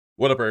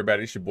What up,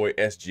 everybody? It's your boy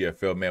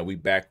SGFL, man. We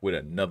back with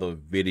another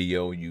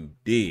video, you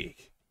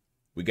dig.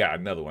 We got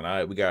another one, all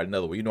right? We got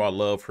another one. You know I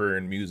love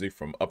hearing music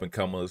from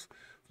up-and-comers,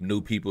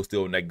 new people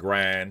still in that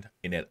grind,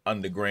 in that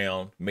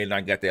underground. May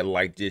not got that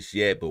light just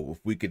yet, but if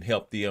we can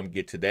help them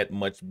get to that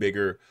much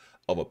bigger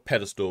of a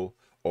pedestal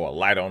or a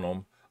light on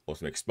them or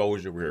some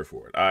exposure, we're here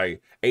for it. All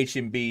right,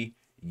 HNB,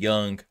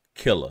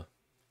 YUNGKILLA.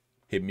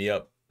 Hit me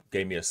up.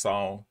 Gave me a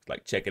song,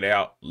 like, check it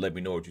out, let me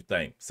know what you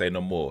think. Say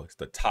no more. It's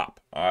the top.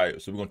 All right,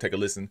 so we're gonna take a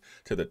listen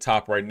to the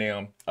top right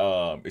now.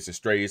 It's a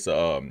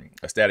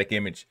static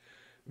image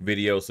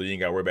video, so you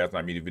ain't gotta worry about it's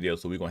not music video.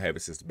 So we're gonna have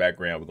it as the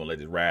background. We're gonna let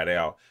this ride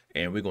out,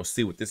 and we're gonna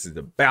see what this is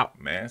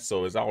about, man.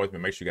 So as always,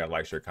 man, make sure you gotta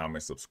like, share,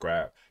 comment,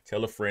 subscribe,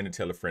 tell a friend, and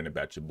tell a friend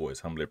about your boys.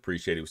 Humbly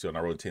appreciate it. We're still on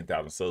our road to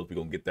 10,000 subs. We're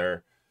gonna get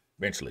there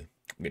eventually.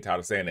 I'm getting tired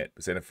of saying that.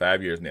 Been saying it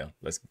 5 years now.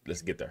 Let's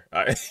get there.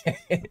 All right.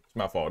 It's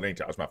my fault. It ain't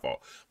y'all. It's my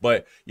fault.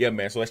 But yeah,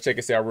 man. So let's check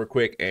this out real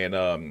quick and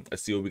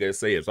let's see what we got to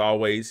say. As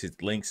always, his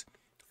links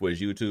for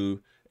his YouTube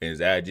and his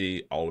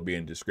IG all will be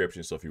in the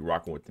description. So if you're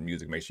rocking with the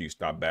music, make sure you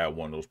stop by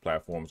one of those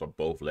platforms or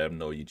both. Let them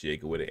know you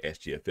jigging with it.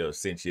 SGFL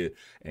sent you,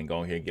 and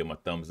go ahead and give them a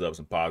thumbs up.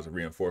 Some positive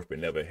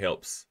reinforcement never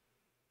helps.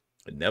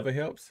 It never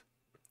helps.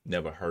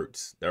 Never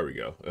hurts. There we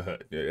go.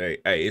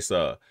 Hey, it's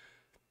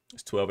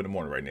 12 in the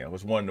morning right now.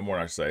 It's 1 in the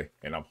morning, I say,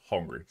 and I'm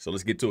hungry. So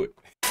let's get to it.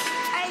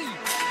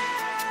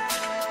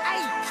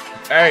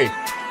 Hey.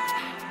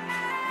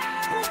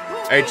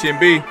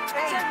 HNB.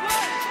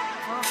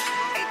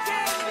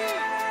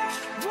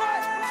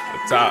 The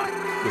top.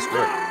 Good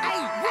script.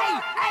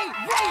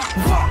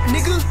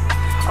 Nigga,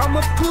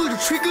 I'ma pull the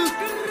trigger.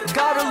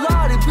 Got a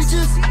lot of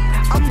bitches.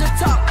 I'm the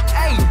top.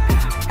 Hey,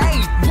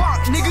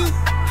 walk, nigga.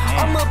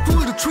 I'ma pull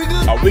the trigger.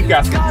 Oh, we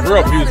got some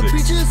real music.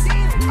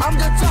 I'm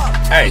the top.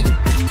 Hey.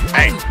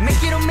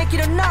 Make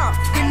it or not.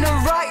 In the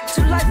right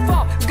to life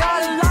up.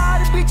 Got a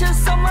lot of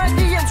bitches on my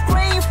DMs,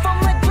 scream from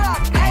my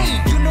GLOCK.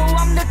 Hey, you know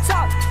I'm the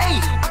top. Hey,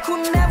 I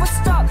could never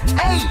stop.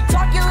 Hey,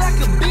 talking like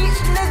a bitch,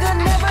 nigga,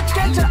 never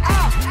catch her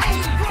out.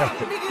 Hey,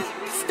 nigga,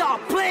 stop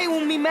playing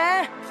with me,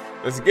 man.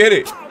 Let's get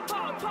it.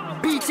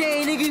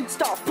 BJ, nigga,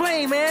 stop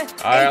playing, man.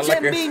 I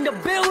like it. in the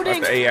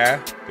building. Like the AI,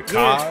 the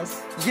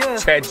cars,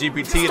 Chat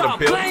GPT in the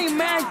building. Stop playing,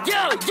 man.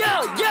 Yo.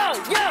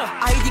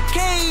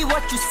 IDK,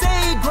 what you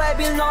say?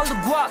 Grabbing all the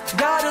guap.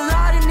 Got a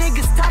lot of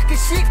niggas talking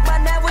shit, but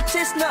never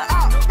test her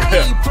out.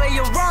 Hey, play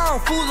around,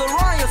 fool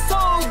around, your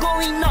soul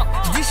going up.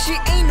 This shit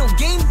ain't no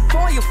game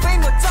for your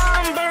finger,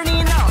 time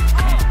burning out.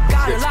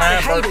 Got a lot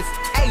of haters,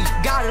 hey,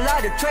 got a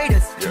lot of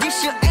traitors.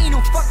 This shit ain't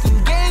no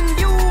fucking game,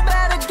 you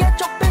better get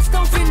your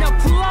pistols finna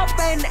pull up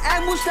and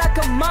ambush like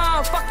a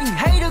motherfucking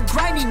hater,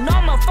 grinding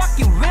on my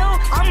fucking wheel.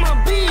 I'ma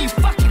be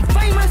fucking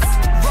famous,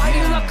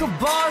 riding like a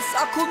boss.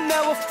 I could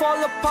never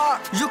fall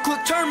apart. You could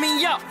turn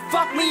me up,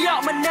 fuck me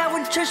up, but never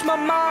change my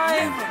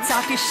mind.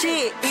 Talking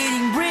shit,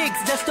 eating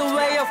bricks, that's the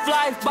way of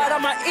life. But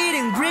I'm not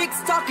eating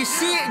bricks, talking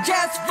shit,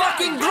 just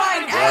fucking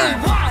grind. Hey,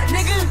 what,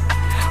 nigga?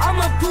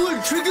 I'ma pull the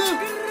trigger.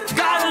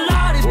 Got a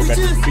lot of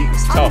bitches.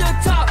 I'm the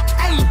top.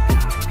 Hey,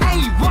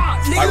 what,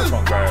 nigga?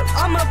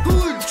 I'ma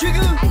pull the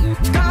trigger.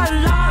 Got a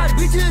lot of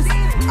bitches.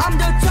 I'm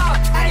the top.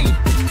 Hey,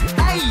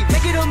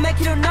 make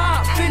it or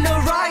not.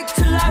 Finna right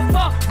to life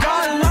up.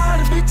 Got a lot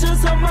of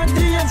bitches on my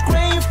DMs,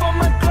 scream from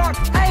my GLOCK.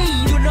 Hey,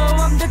 you know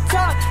I'm the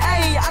top.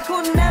 Hey, I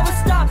could never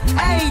stop.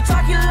 Hey,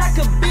 talking like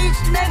a bitch,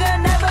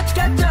 nigga, never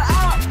catch her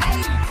out.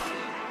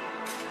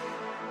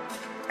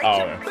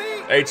 Oh,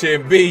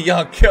 HNB,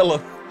 YUNGKILLA.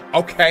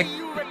 Okay.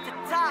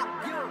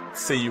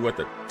 See you at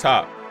the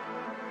top.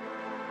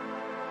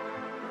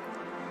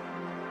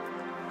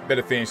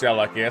 Better finish out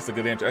like that. That's a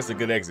good intro. That's a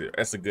good exit.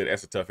 That's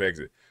a tough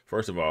exit.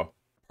 First of all,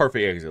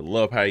 perfect exit.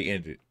 Love how you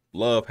ended it.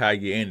 Love how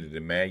you ended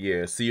it, man.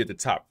 Yeah, see you at the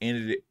top.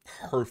 Ended it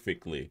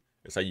perfectly.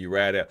 That's how you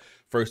ride out.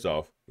 First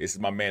off, this is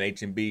my man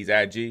HNB's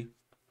IG.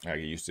 I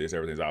get used to this.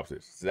 Everything's opposite.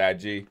 This is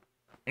IG.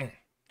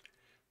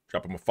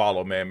 Drop him a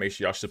follow, man. Make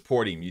sure y'all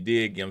support him. You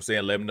dig? You know what I'm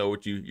saying? Let him know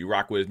what you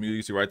rock with his music.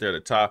 You see right there at the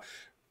top.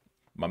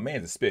 My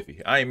man's a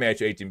spiffy. I ain't mad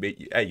at you,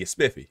 HNB. Hey, you're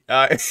spiffy.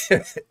 My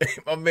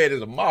man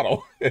is a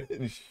model.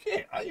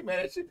 Shit, I ain't mad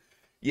at you.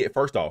 Yeah,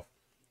 first off,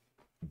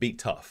 beat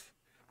tough.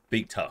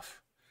 Beat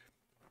tough.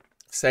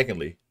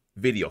 Secondly,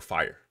 video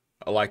fire.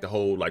 I like the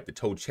whole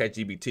Chat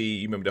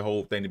GPT. You remember the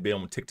whole thing to be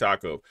on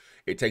TikTok of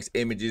it takes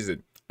images,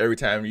 and every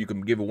time you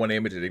can give it one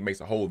image, it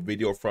makes a whole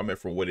video from it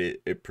from what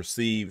it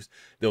perceives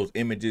those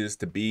images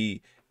to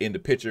be in the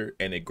picture,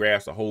 and it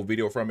grabs a whole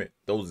video from it.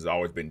 Those has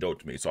always been dope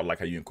to me. So I like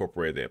how you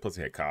incorporated that. Plus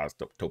it had cars,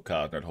 dope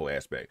cars, that whole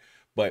aspect.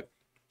 But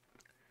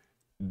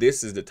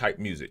this is the type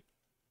of music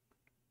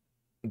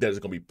that is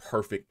going to be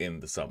perfect in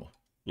the summer.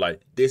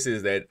 Like, this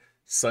is that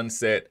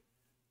sunset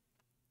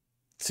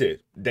to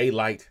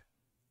daylight,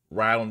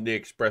 ride on the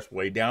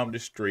expressway, down the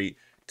street,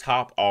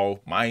 top off,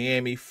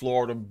 Miami,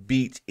 Florida,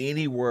 beach,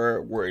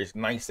 anywhere where it's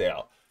nice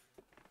out.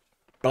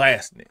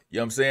 Blasting it. You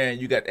know what I'm saying?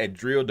 You got that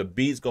drill, the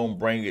beats gonna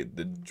bring it,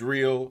 the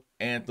drill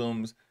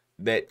anthems,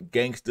 that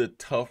gangster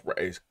tough,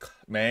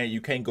 man,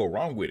 you can't go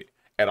wrong with it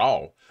at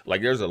all.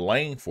 Like, there's a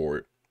lane for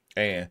it.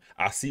 And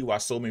I see why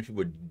so many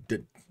people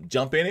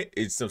jump in it.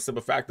 It's some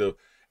simple fact of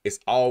it's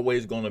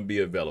always going to be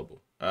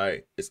available. All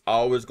right, it's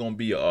always going to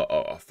be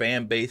a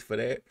fan base for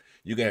that.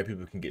 You can have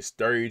people who can get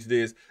stirred to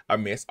this. I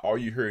mean, it's all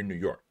you hear in New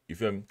York. You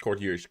feel me? Of course,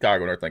 you hear in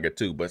Chicago and everything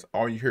too, but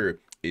all you hear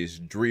is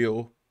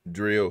drill,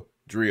 drill,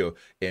 drill,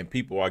 and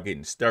people are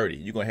getting sturdy.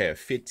 You're going to have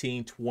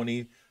 15,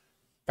 20,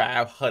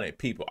 500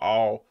 people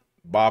all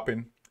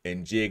bopping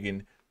and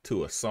jigging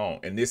to a song,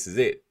 and this is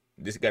it.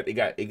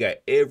 It got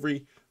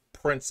every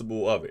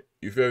principle of it.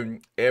 You feel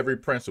me? Every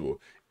principle.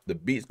 The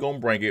beat's gonna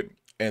bring it,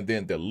 and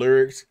then the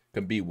lyrics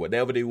can be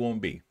whatever they want to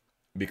be,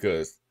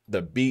 because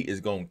the beat is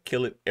gonna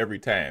kill it every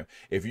time.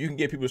 If you can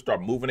get people to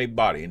start moving their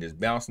body and just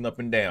bouncing up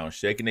and down,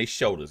 shaking their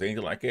shoulders,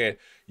 anything like that,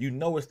 you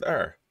know it's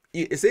there.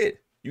 It's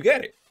it. You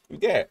got it. You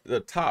got the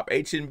top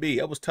HNB.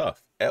 That was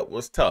tough. That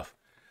was tough.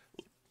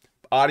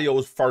 Audio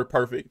was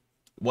perfect.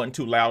 Wasn't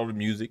too loud with the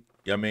music.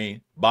 You know what I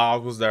mean?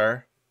 Bob was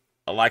there.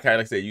 I like how,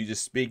 like I said, you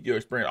just speak your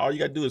experience. All you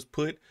gotta do is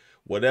put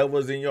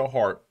whatever's in your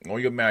heart,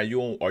 on your mind, you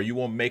want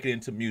to make it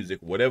into music,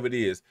 whatever it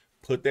is,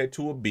 put that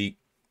to a beat,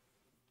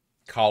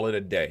 call it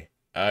a day.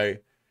 All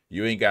right?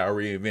 You ain't got to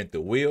reinvent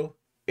the wheel.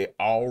 It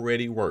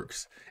already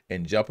works.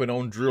 And jumping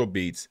on drill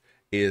beats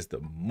is the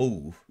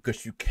move,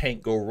 because you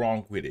can't go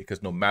wrong with it,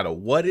 because no matter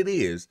what it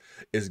is,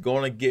 it's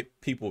going to get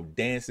people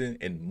dancing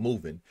and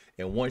moving.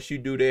 And once you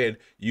do that,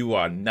 you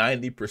are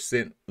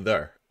 90%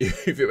 there.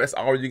 That's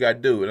all you got to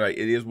do. Like,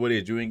 it is what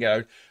it is. You ain't got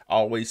to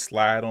always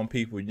slide on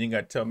people. You ain't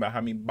got to tell them about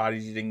how many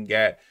bodies you didn't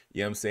got.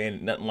 You know what I'm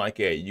saying? Nothing like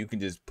that. You can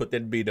just put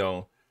that beat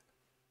on,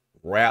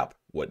 rap,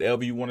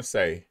 whatever you want to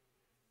say,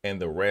 and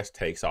the rest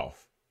takes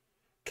off.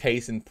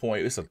 Case in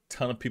point, it's a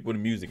ton of people in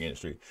the music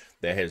industry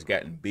that has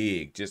gotten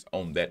big just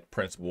on that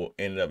principle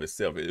in and of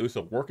itself. It was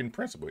a working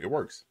principle. It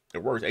works.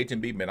 It works.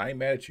 HNB, man, I ain't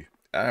mad at you.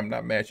 I am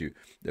not mad at you.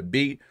 The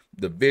beat,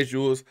 the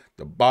visuals,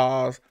 the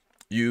bars,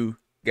 you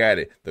got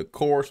it. The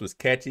chorus was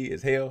catchy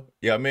as hell.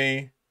 You know what I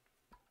mean?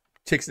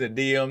 Chicks in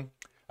the DM,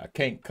 I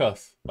can't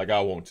cuss like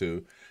I want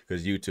to,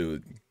 because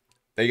YouTube,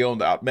 they on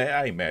the, man,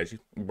 I ain't mad at you.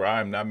 Bro,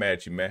 I'm not mad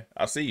at you, man.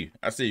 I see you.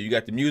 I see you. You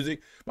got the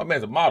music. My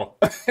man's a model.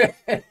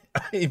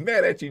 I ain't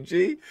mad at you,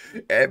 G.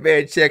 That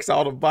man checks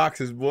all the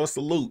boxes, boy.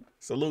 Salute.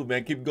 Salute,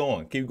 man. Keep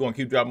going. Keep going.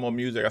 Keep dropping more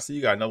music. I see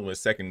you got another one,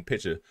 second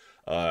picture.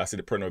 I see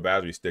the parental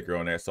advisory sticker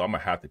on that, so I'm going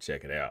to have to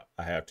check it out.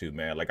 I have to,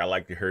 man. Like, I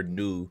like to hear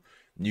new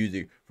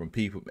music from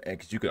people, man,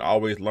 because you can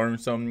always learn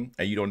something,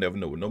 and you don't never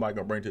know what nobody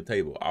going to bring to the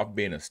table. I've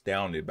been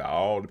astounded by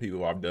all the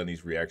people I've done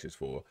these reactions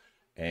for,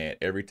 and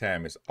every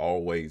time it's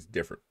always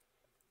different.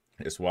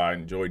 That's why I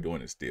enjoy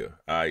doing it still.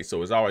 All right,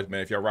 so as always,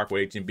 man, if y'all rock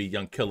with HNB,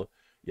 Young Killer,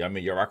 you know what I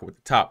mean? Y'all rocking with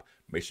the top.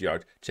 Make sure y'all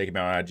check him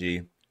out on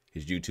IG.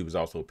 His YouTube is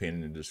also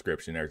pinned in the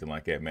description, everything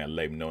like that, man.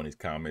 Let him know in his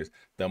comments.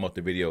 Thumb up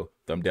the video,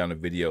 thumb down the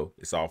video.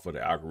 It's all for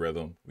the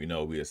algorithm. We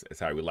know it's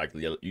how we like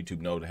to let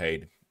YouTube know that,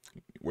 hey,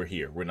 we're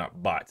here. We're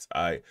not bots,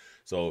 all right?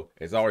 So,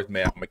 as always,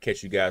 man, I'm going to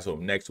catch you guys on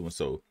the next one.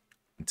 So,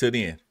 until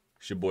then,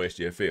 it's your boy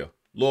SGFL.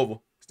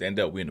 Louisville, stand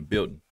up. We in the building.